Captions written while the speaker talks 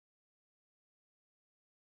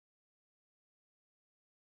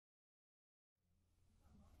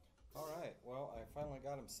finally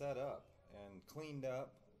got them set up and cleaned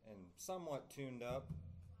up and somewhat tuned up.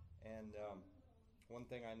 And one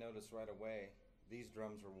thing I noticed right away, these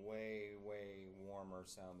drums are way warmer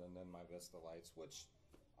sounding than my Vista lights, which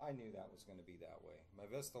I knew that was going to be that way. My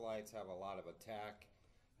Vista lights have a lot of attack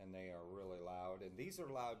and they are really loud, and these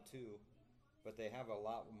are loud too, but they have a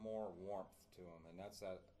lot more warmth to them, and that's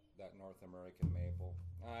that North American maple.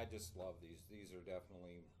 I just love these. These are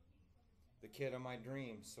definitely the kit of my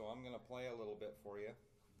dreams. So I'm going to play a little bit for you.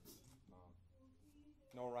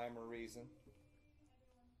 No rhyme or reason.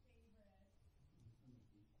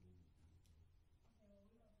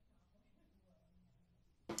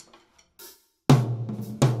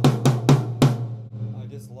 I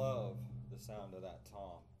just love the sound of that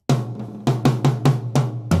tom.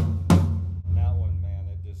 And that one, man,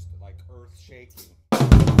 it just like earth shaking.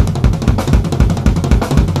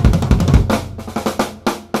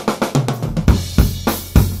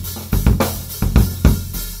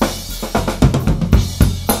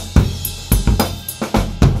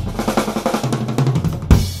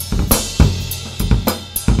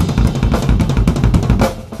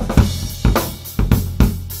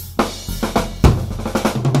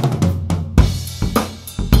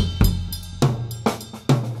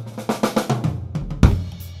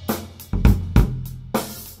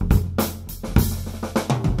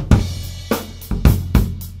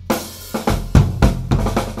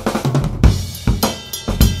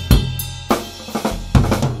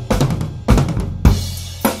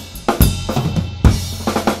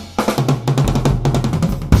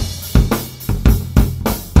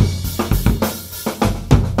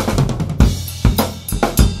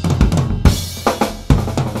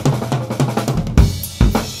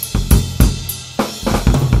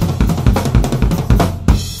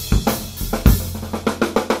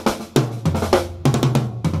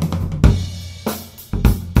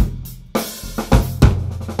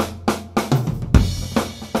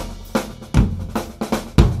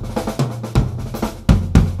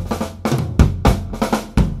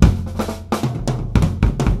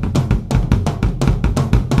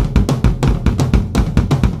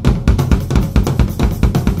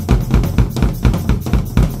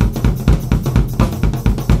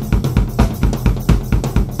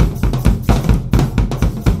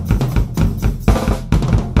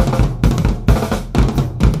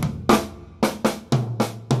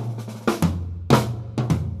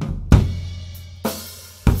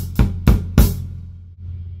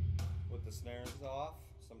 The snares off.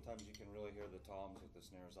 Sometimes you can really hear the toms with the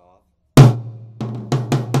snares off.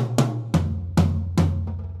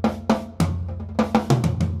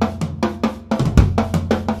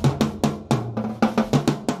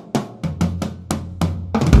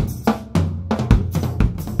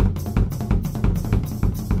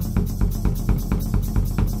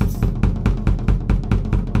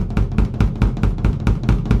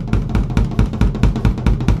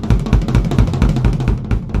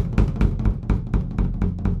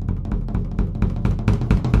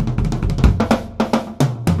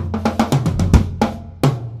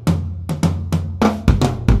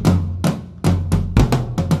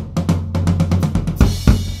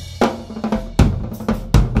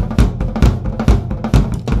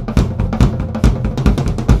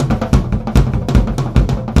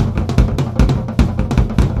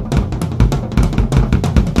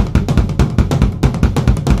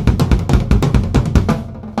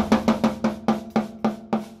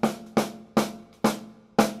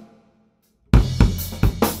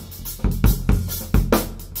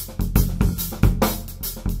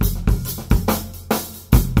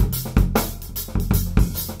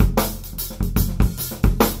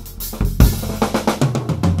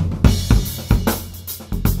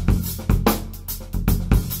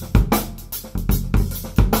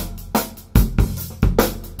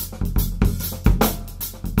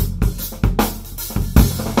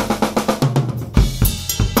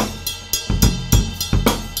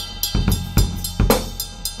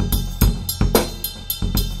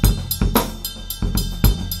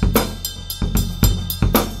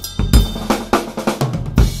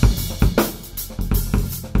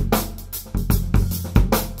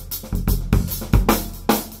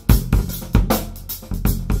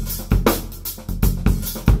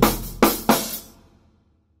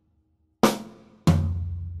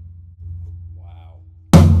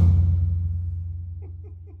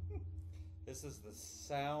 This is the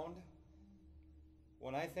sound.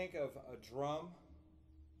 When I think of a drum,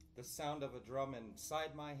 the sound of a drum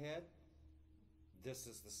inside my head, this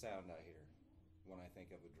is the sound I hear when I think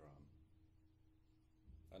of a drum.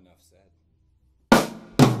 Enough said.